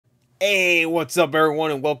Hey, what's up, everyone,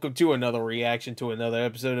 and welcome to another reaction to another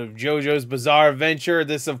episode of JoJo's Bizarre Adventure.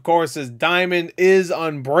 This, of course, is Diamond is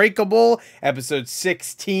Unbreakable, episode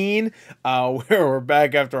 16, where we're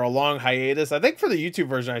back after a long hiatus. I think for the YouTube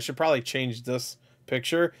version, I should probably change this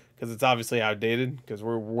picture, because it's obviously outdated, because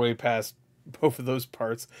we're way past both of those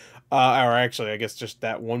parts. Or actually, I guess just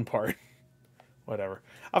that one part. Whatever.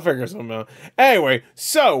 I'll figure something out. Anyway,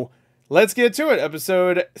 so let's get to it.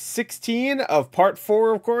 Episode 16 of part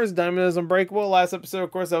 4, of course. Diamond is Unbreakable. Last episode,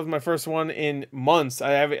 of course, that was my first one in months.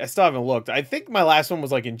 I still haven't looked. I think my last one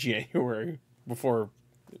was like in January. Before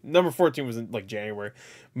number 14 was in like January.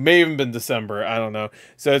 May have even been December. I don't know.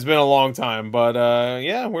 So it's been a long time. But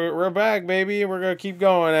yeah, we're back, baby. We're gonna keep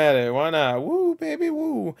going at it. Why not? Woo, baby,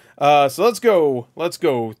 woo. So let's go. Let's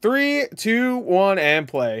go. 3, 2, 1, and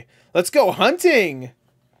play. Let's go hunting.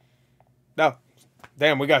 No.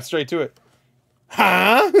 Damn, we got straight to it.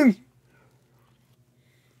 Huh?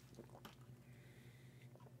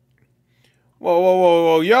 Whoa, whoa, whoa,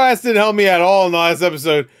 whoa. Your ass didn't help me at all in the last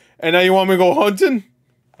episode. And now you want me to go hunting?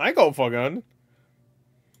 I go fucking hunting.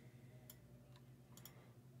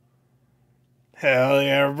 Hell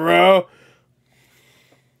yeah, bro.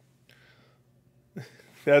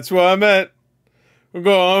 That's what I meant. We're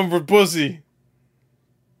going hunting for pussy.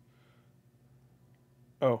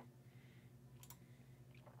 Oh.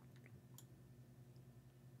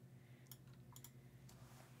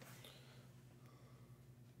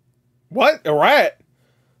 What? A rat?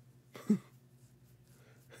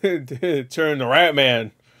 Turn the rat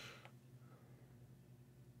man.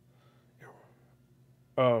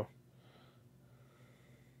 Oh.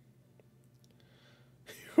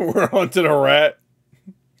 We're hunting a rat.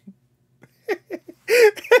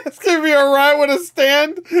 It's gonna be a rat with a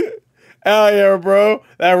stand. Hell yeah, bro.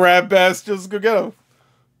 That rat bastard. Just go get him.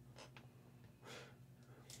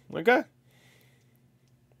 Okay.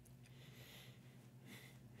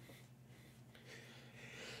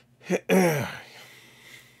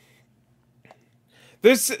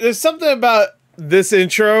 There's something about this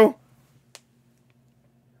intro.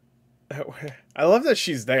 I love that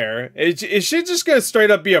she's there. Is she just gonna straight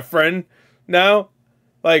up be a friend now?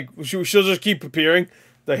 Like she'll just keep appearing,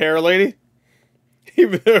 the hair lady.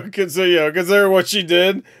 Even though consider what she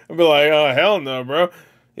did, I'd be like, oh hell no, bro.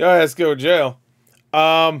 Your ass go to jail.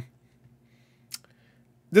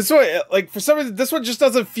 This one, like, for some reason, this one just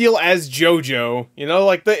doesn't feel as JoJo. You know,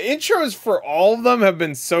 like, the intros for all of them have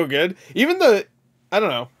been so good. Even the, I don't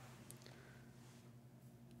know.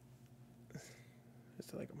 Is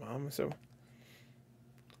it like a mom? So,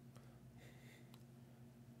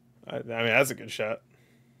 I mean, that's a good shot.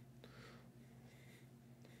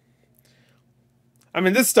 I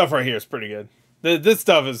mean, this stuff right here is pretty good. This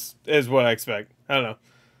stuff is what I expect. I don't know.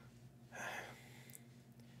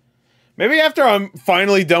 Maybe after I'm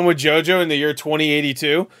finally done with JoJo in the year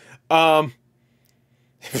 2082, maybe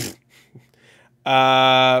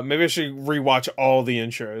I should rewatch all the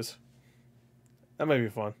intros. That might be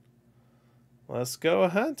fun. Let's go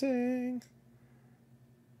hunting.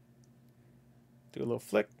 Do a little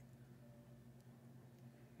flick.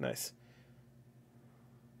 Nice.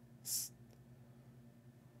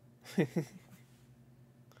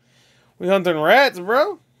 We hunting rats,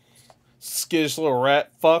 bro. Skittish little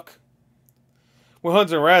rat fuck. We're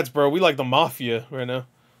hunting rats, bro. We like the mafia right now.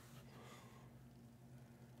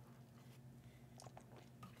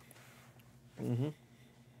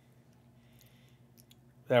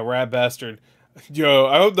 That rat bastard. Yo,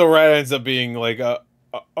 I hope the rat ends up being like a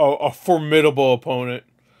formidable opponent.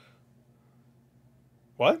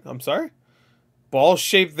 What? I'm sorry?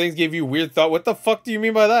 Ball-shaped things gave you weird thought. What the fuck do you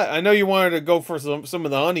mean by that? I know you wanted to go for some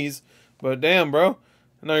of the honeys, but damn, bro.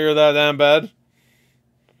 I know you're that damn bad.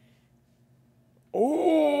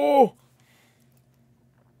 Oh!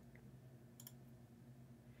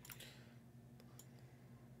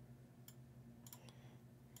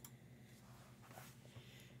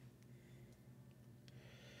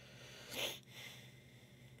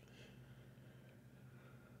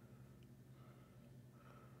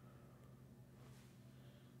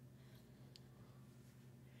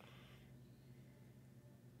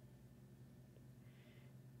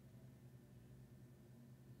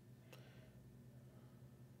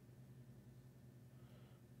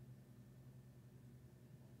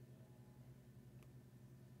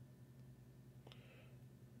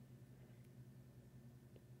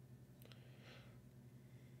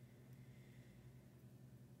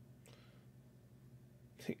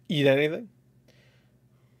 Eat anything?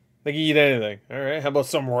 They can eat anything. Alright, how about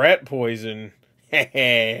some rat poison?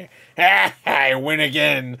 I win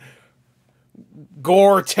again.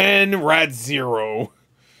 Gore 10, rat 0.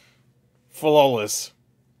 Flawless.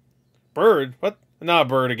 Bird? What? Not a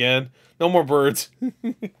bird again. No more birds.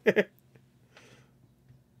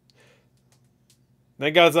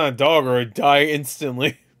 Thank God it's not a dog or I'd die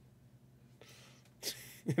instantly.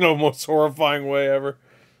 You know, most horrifying way ever.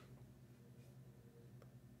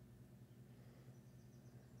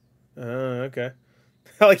 Okay.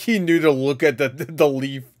 Like he knew to look at the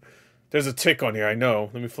leaf. There's a tick on here, I know.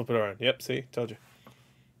 Let me flip it around. Yep, see? Told you.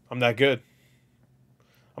 I'm that good.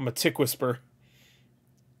 I'm a tick whisperer.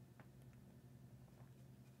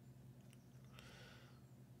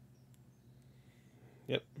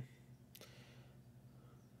 Yep.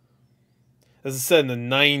 This is set in the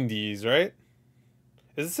 90s, right?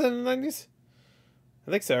 Is it set in the 90s?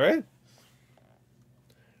 I think so, right?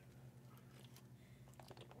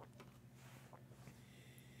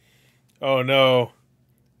 Oh no.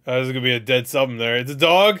 There's gonna be a dead something there. It's a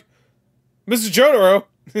dog? Mr. Jotaro!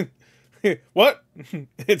 What?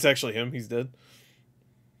 It's actually him. He's dead.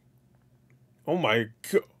 Oh my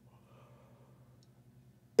god.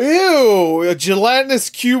 Ew! A gelatinous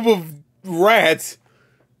cube of rat.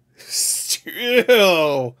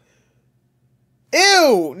 Ew.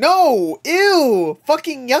 Ew! No! Ew!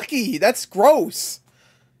 Fucking yucky! That's gross.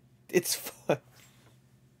 It's fun.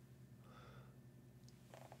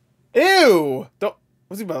 Ew! Don't.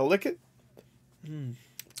 Was he about to lick it?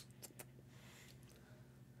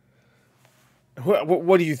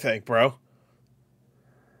 What do you think, bro?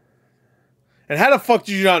 And how the fuck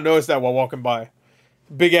did you not notice that while walking by?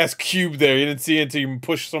 Big ass cube there. You didn't see it until you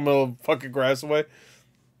pushed some of the fucking grass away.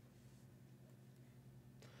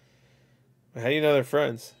 How do you know they're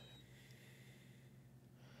friends?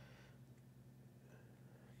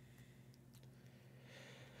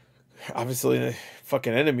 Obviously, they're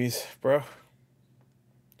fucking enemies, bro.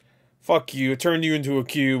 Fuck you. It turned you into a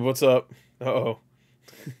cube. What's up? Uh-oh.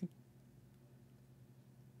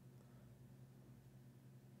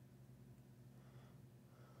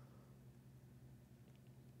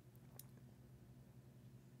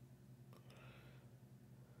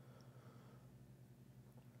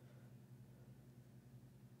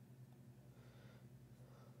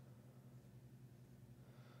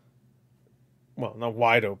 Well, not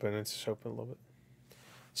wide open. It's just open a little bit.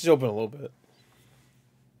 It's just open a little bit.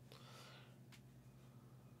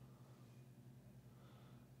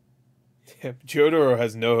 Yeah, Jotaro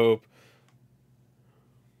has no hope.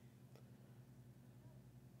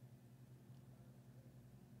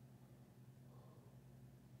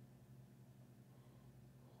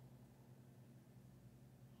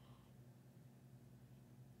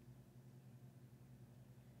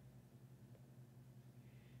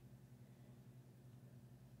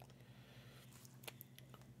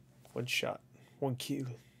 One shot, one kill.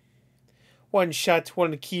 One shot,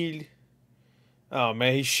 one kill. Oh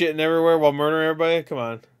man, he's shitting everywhere while murdering everybody? Come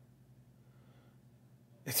on.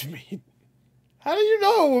 It's me. How do you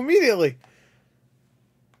know immediately?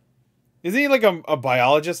 Is he like a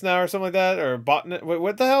biologist now or something like that? Or a botanist? Wait,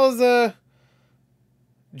 what the hell is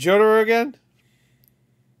Jotaro again?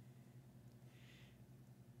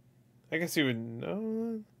 I guess he would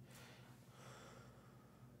know.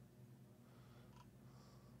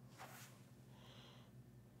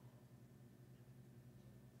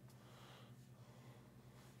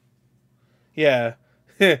 Yeah.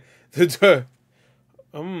 We hit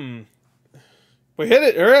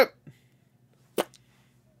it. Hurry up.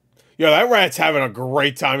 Yo, that rat's having a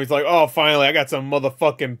great time. He's like, oh, finally, I got some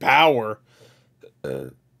motherfucking power.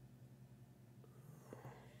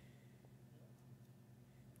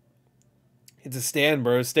 It's a stand,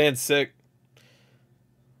 bro. Stand sick.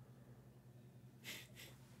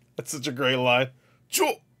 That's such a great line.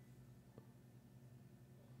 Choo!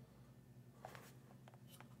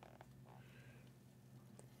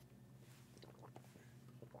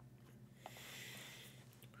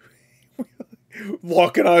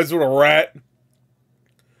 Locking eyes with a rat.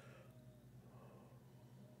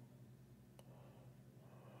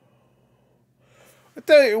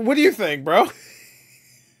 What do you think, bro?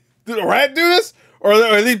 Did a rat do this? Or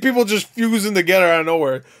are these people just fusing together out of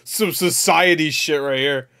nowhere? Some society shit right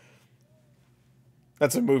here.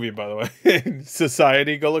 That's a movie, by the way.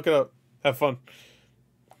 Society. Go look it up. Have fun.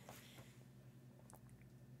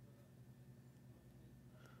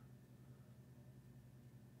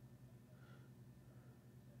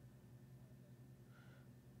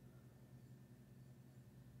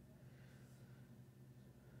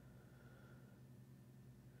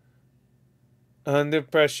 Under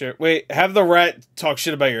pressure. Wait, have the rat talk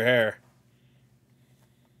shit about your hair.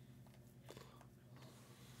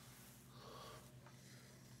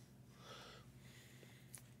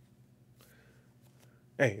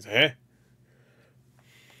 Hey, he's like, eh?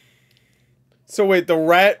 So wait, the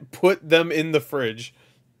rat put them in the fridge.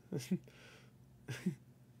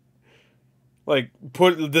 Like,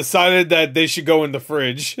 decided that they should go in the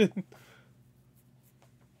fridge.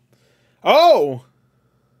 Oh!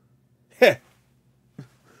 Heh.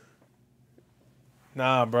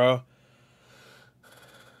 Nah, bro.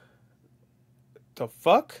 The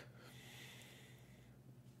fuck?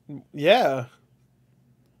 Yeah.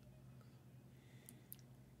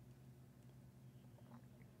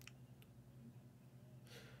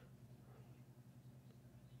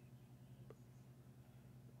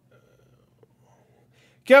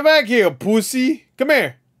 Get back here, pussy. Come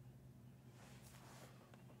here.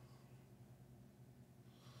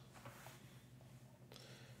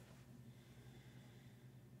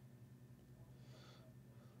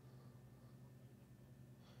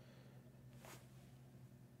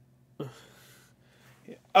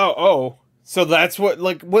 Oh. So that's what,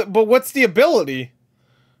 like, what? But what's the ability?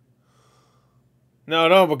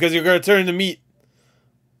 No, because you're gonna turn into meat.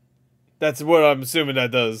 That's what I'm assuming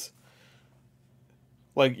that does.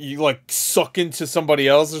 Like, you, like, suck into somebody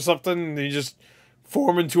else or something, and you just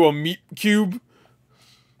form into a meat cube?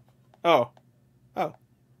 Oh. Oh.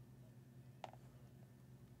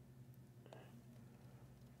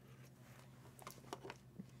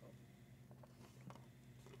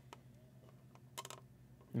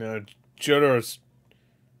 No, Jojo's...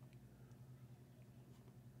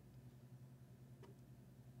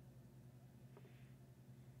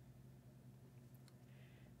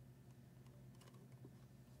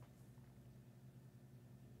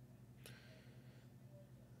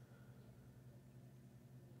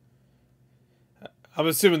 I'm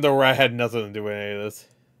assuming the rat had nothing to do with any of this.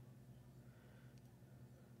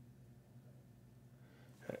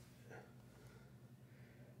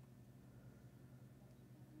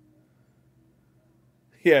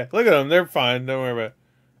 Yeah, look at them. They're fine. Don't worry about it.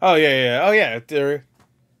 Oh, yeah. Oh, yeah. They're...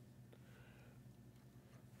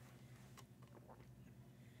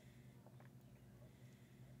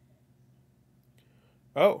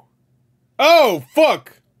 Oh. Oh,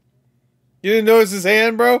 fuck! You didn't notice his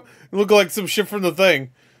hand, bro? It looked like some shit from the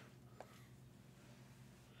thing.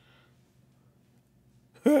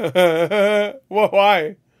 What?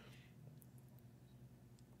 Why?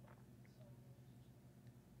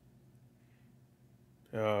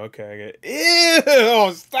 Oh, okay, I get it.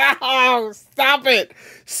 Ew! Stop it!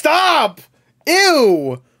 Stop!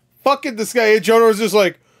 Ew! Fucking this guy. Jojo's just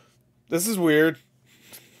like, this is weird.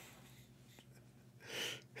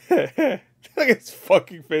 Look at his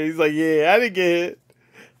fucking face. Like, yeah, I didn't get it.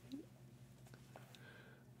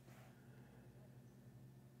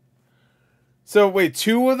 So, wait,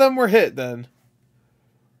 2 of them were hit then?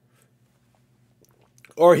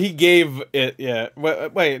 Or he gave it, yeah.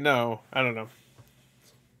 Wait, no. I don't know.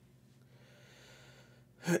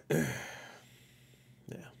 Yeah.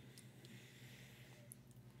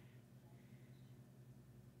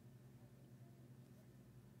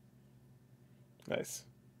 Nice.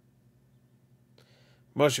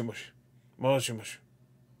 Mushy.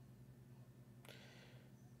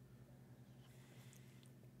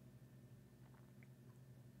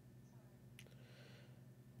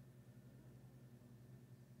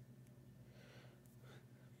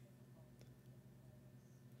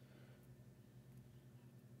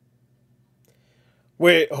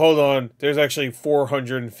 Wait, hold on. There's actually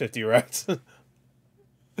 450 rats.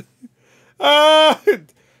 Ah!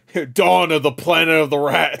 Dawn of the planet of the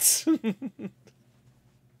rats.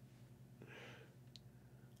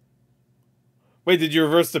 Wait, did you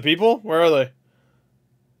reverse the people? Where are they?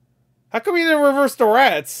 How come you didn't reverse the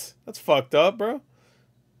rats? That's fucked up, bro.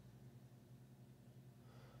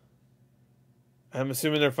 I'm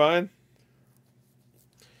assuming they're fine.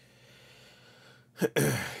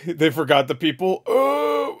 They forgot the people.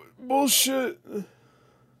 Oh, bullshit.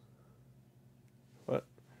 What?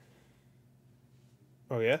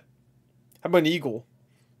 Oh, yeah? How about an eagle?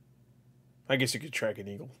 I guess you could track an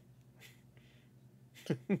eagle.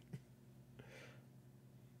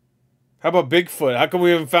 How about Bigfoot? How come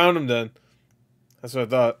we haven't found him then? That's what I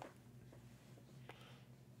thought.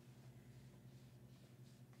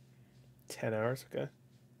 10 hours? Okay.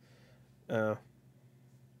 Oh.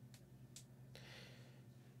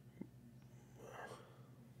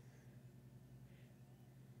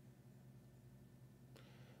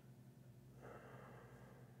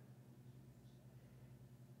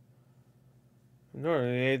 No, he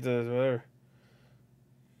ate the whatever.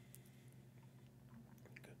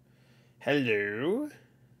 Hello?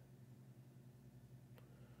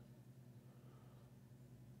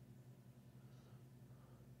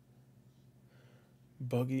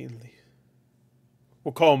 Bug eating leaf.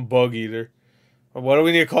 We'll call him Bug Eater. Or why do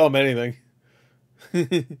we need to call him anything?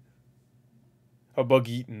 A bug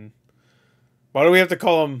eaten. Why do we have to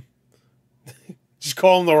call him? Just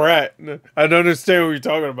call him the rat. I don't understand what you're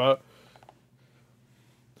talking about.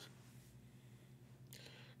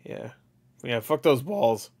 Yeah. Yeah, fuck those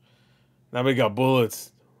balls. Now we got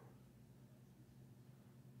bullets.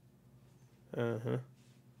 Uh-huh.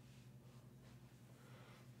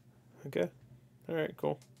 Okay. Alright,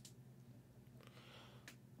 cool.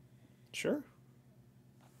 Sure.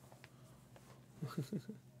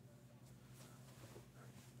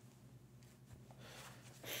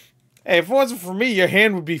 Hey, if it wasn't for me, your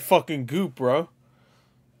hand would be fucking goop, bro.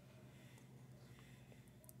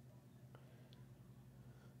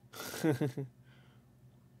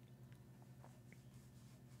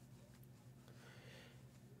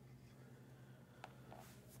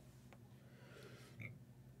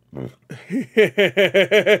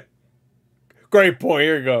 Great point.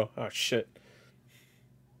 Here you go. Oh, shit.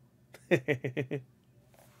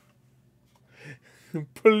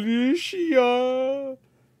 Policia.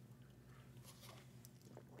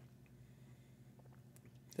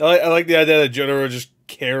 I like the idea that Jojo just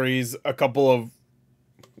carries a couple of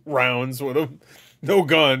rounds with him. No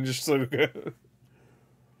gun, just like...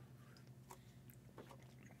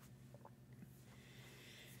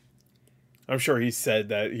 I'm sure he said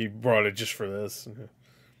that he brought it just for this.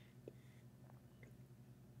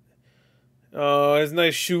 Oh, his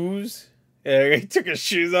nice shoes. Yeah, he took his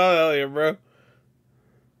shoes off. Hell yeah, bro.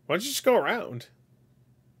 Why don't you just go around?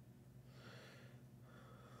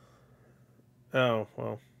 Oh,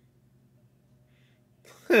 well.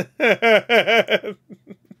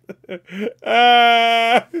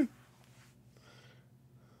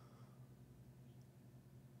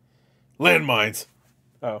 Landmines.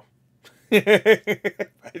 Oh. This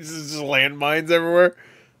is just landmines everywhere.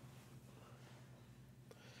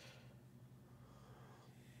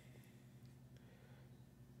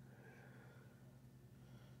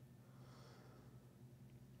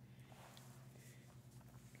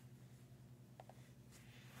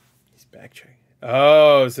 He's backtracking.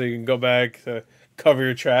 Oh, so you can go back to cover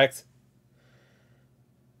your tracks.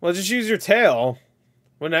 Well, just use your tail.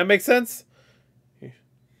 Wouldn't that make sense?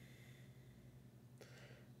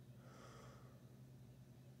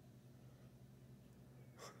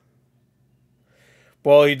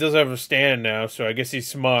 Well, he does have a stand now, so I guess he's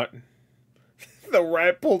smart. The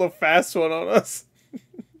rat pulled a fast one on us.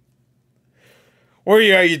 Where are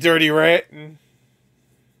you at, you dirty rat?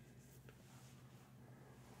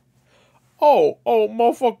 Oh,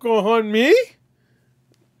 motherfucker on me?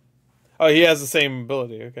 Oh, he has the same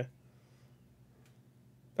ability, okay.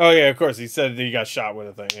 Oh, yeah, of course, he said that he got shot with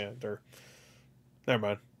a thing, yeah. Never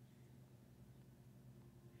mind.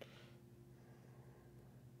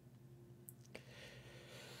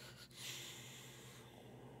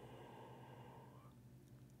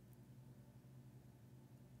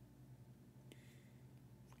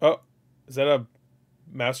 Oh, is that a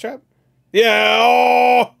mousetrap? Yeah,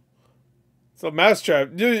 oh! It's a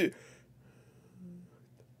mousetrap. Dude.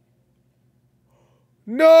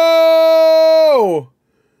 No!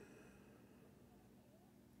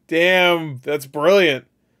 Damn, that's brilliant.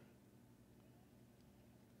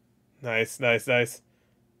 Nice, nice, nice.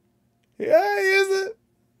 Yeah, he is it.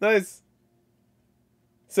 Nice.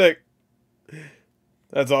 Sick.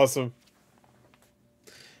 That's awesome.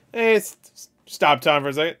 Hey, stop time for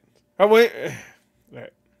a second. Oh, wait. All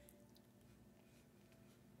right.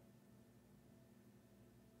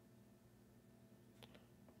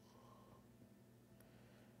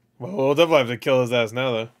 Well, we'll definitely have to kill his ass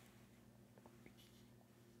now, though.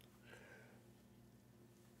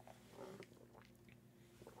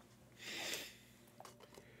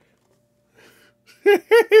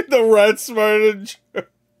 The rat smarted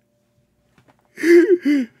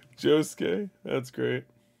Josuke. That's great.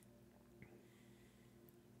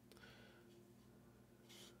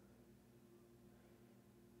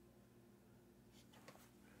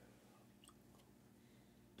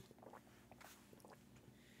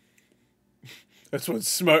 That's what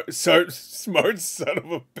smart son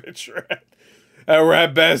of a bitch rat. That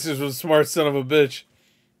rat bastard was smart son of a bitch.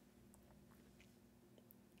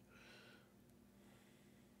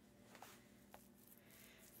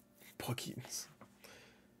 Puckins.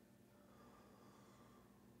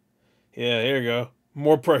 Yeah, here you go.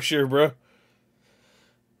 More pressure, bro.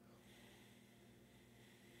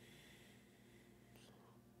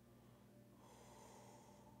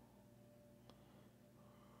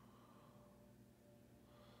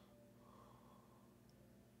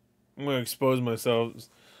 I'm gonna expose myself.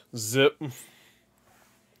 Zip.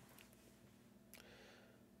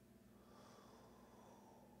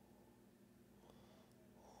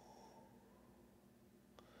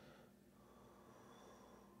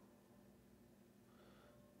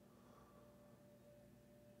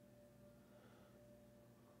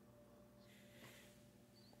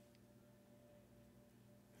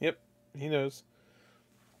 He knows.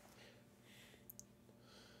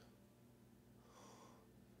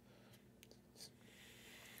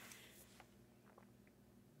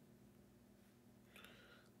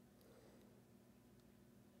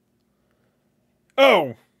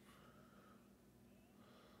 Oh!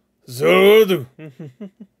 Zodo!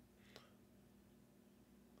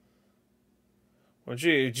 Why don't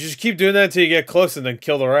you just keep doing that until you get close and then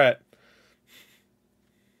kill the rat?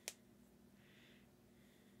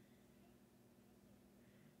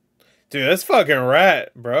 Dude, that's fucking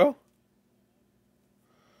rat, bro.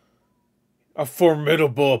 A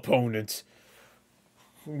formidable opponent.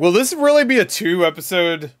 Will this really be a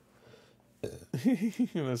 2-episode?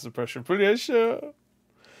 That's the pressure show.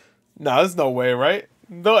 No, there's no way, right?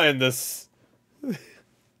 They'll end this.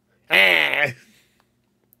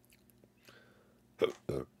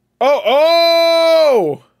 Oh,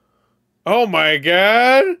 oh! Oh my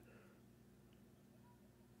god!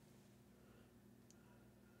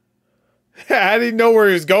 I didn't know where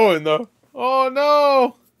he was going, though. Oh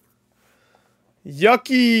no!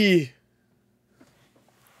 Yucky!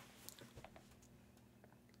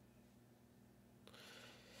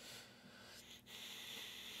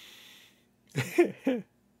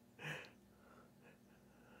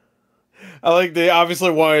 I like they obviously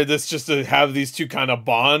wanted this just to have these two kind of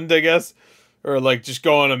bond, I guess. Or like just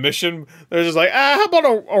go on a mission. They're just like, how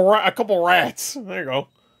about a couple rats? There you go.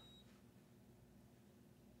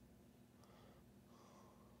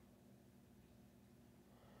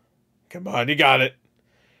 Come on, you got it.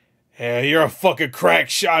 Yeah, you're a fucking crack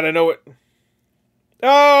shot, I know it.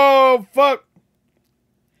 Oh, fuck.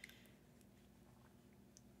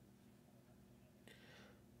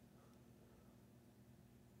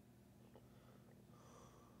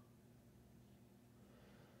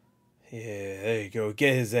 Yeah, there you go.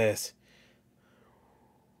 Get his ass.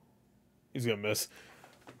 He's gonna miss.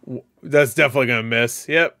 That's definitely gonna miss.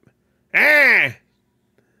 Yep. Ah!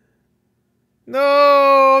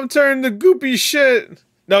 No, I'm turning to goopy shit.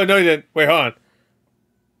 No, no, he didn't. Wait, hold on.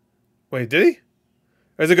 Wait, did he?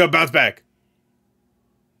 Or is it gonna bounce back?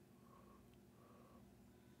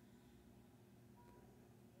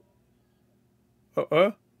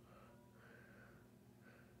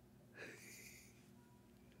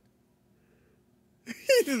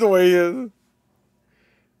 He's the way he is.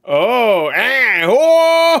 Oh,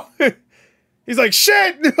 oh! He's like,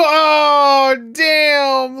 shit! Oh,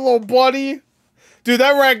 damn, little buddy. Dude,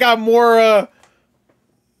 that rat got more, that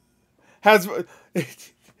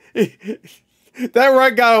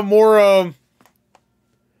rat got a more,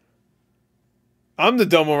 I'm the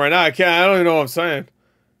dumb one right now. I don't even know what I'm saying.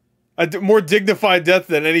 A more dignified death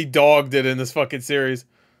than any dog did in this fucking series.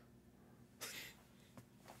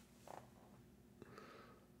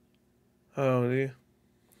 Oh, dear.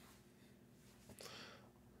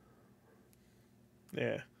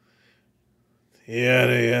 Yeah.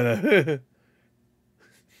 Yeah.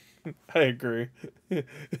 I agree.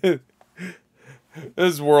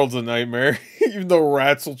 This world's a nightmare. Even though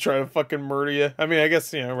rats will try to fucking murder you. I mean, I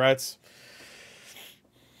guess, you know, rats.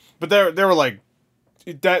 But they were like,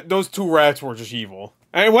 those two rats were just evil.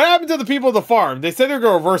 And what happened to the people at the farm? They said they were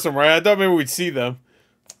going to reverse them, right? I thought maybe we'd see them.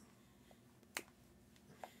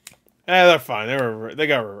 They're fine. They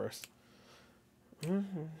got reversed.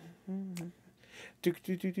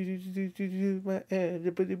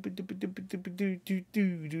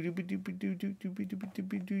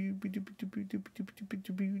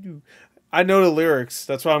 I know the lyrics.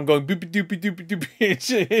 That's why I'm going.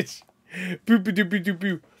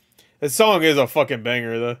 The song is a fucking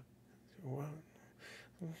banger, though.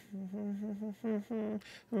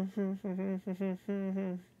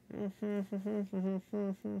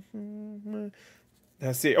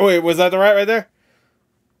 Let's see. Oh wait, was that the rat right there?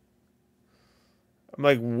 I'm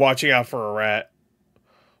like watching out for a rat.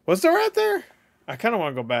 Was the rat there? I kind of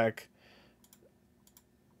want to go back.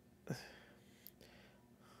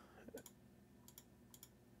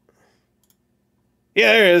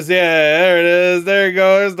 Yeah, there it is. Yeah, there it is. There you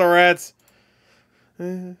go. There's the rats.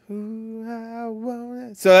 So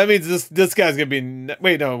that means this guy's gonna be.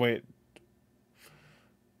 Wait, no, wait.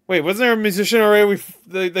 Wait, wasn't there a musician already?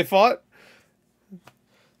 They fought.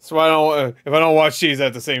 So I don't. If I don't watch these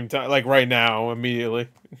at the same time, like right now, immediately,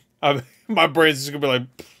 my brain's just gonna be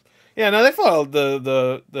like, pfft. Yeah, no, they fought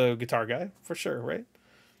the guitar guy for sure, right?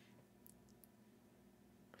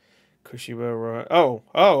 Kushiba. Oh,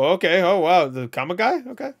 okay. Oh, wow, the comic guy.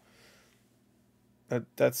 Okay.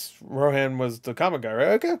 That's Rohan was the comic guy,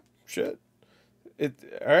 right? Okay, shit.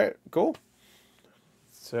 All right, cool.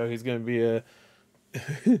 So he's gonna be a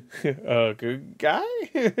good guy.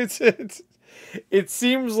 It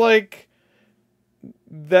seems like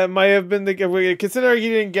that might have been the, considering he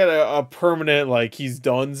didn't get a permanent, like, he's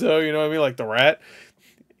done, so, you know what I mean, like the rat.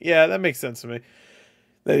 Yeah, that makes sense to me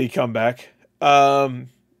that he come back.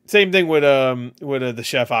 Same thing with the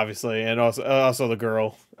chef, obviously, and also the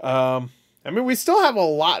girl. I mean, we still have a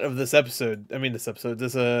lot of this episode. I mean, this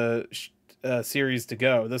series to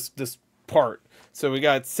go. This part. So we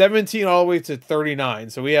got 17 all the way to 39.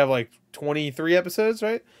 So we have like 23 episodes,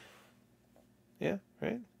 right? Yeah,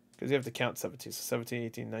 right? Because you have to count 17. So 17,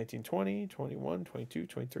 18, 19, 20, 21, 22,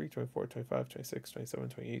 23, 24, 25, 26, 27,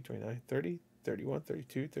 28, 29, 30, 31,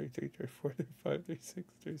 32, 33, 34, 35, 36,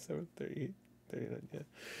 37, 38, 39, yeah.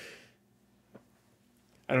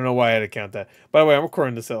 I don't know why I had to count that. By the way, I'm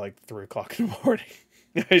recording this at like 3 o'clock in the morning.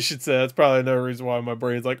 I should say that's probably another reason why my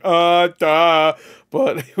brain's like, duh.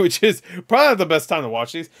 But, which is probably not the best time to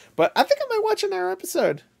watch these. But I think I might watch another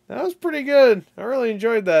episode. That was pretty good. I really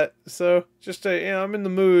enjoyed that. So, just to, I'm in the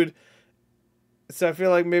mood. So I feel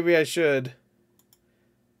like maybe I should.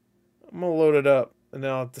 I'm going to load it up. And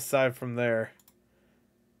then I'll decide from there.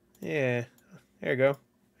 Yeah. There you go.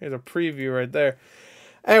 Here's a preview right there.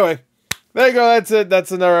 Anyway. There you go, that's it.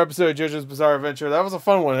 That's another episode of JoJo's Bizarre Adventure. That was a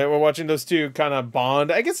fun one. We're watching those two kind of bond.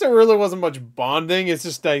 I guess there really wasn't much bonding. It's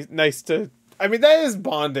just nice to... I mean, that is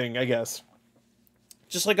bonding, I guess.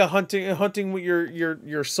 Just like a hunting with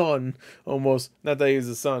your son, almost. Not that he's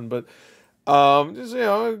a son, but... just,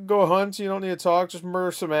 go hunt. You don't need to talk. Just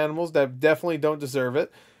murder some animals that definitely don't deserve it.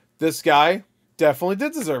 This guy definitely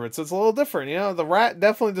did deserve it, so it's a little different. The rat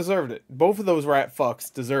definitely deserved it. Both of those rat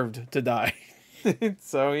fucks deserved to die.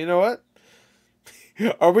 So, you know what?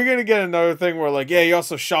 Are we gonna get another thing where, like, yeah, he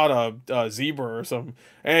also shot a zebra or something,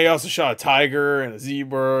 and he also shot a tiger and a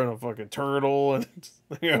zebra and a fucking turtle, and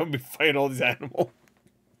be fighting all these animals.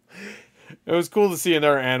 It was cool to see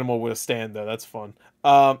another animal with a stand, though. That's fun.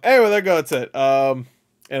 Anyway, there you go. That's it. And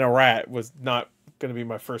a rat was not gonna be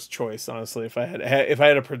my first choice, honestly. If I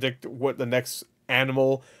had to predict what the next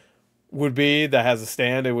animal would be that has a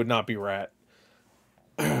stand, it would not be rat.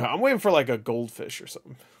 I'm waiting for like a goldfish or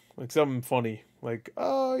something. Like something funny. Like,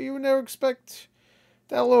 oh, you would never expect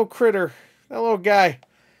that little critter, that little guy.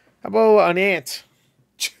 How about an ant?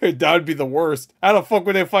 That would be the worst. How the fuck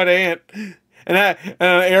would they fight an ant? And an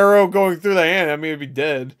arrow going through the ant, I mean, it'd be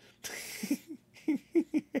dead.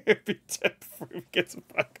 It'd be dead before it gets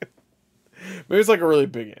fucking... Maybe it's like a really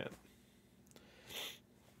big ant.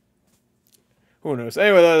 Who knows?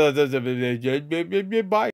 Anyway, bye.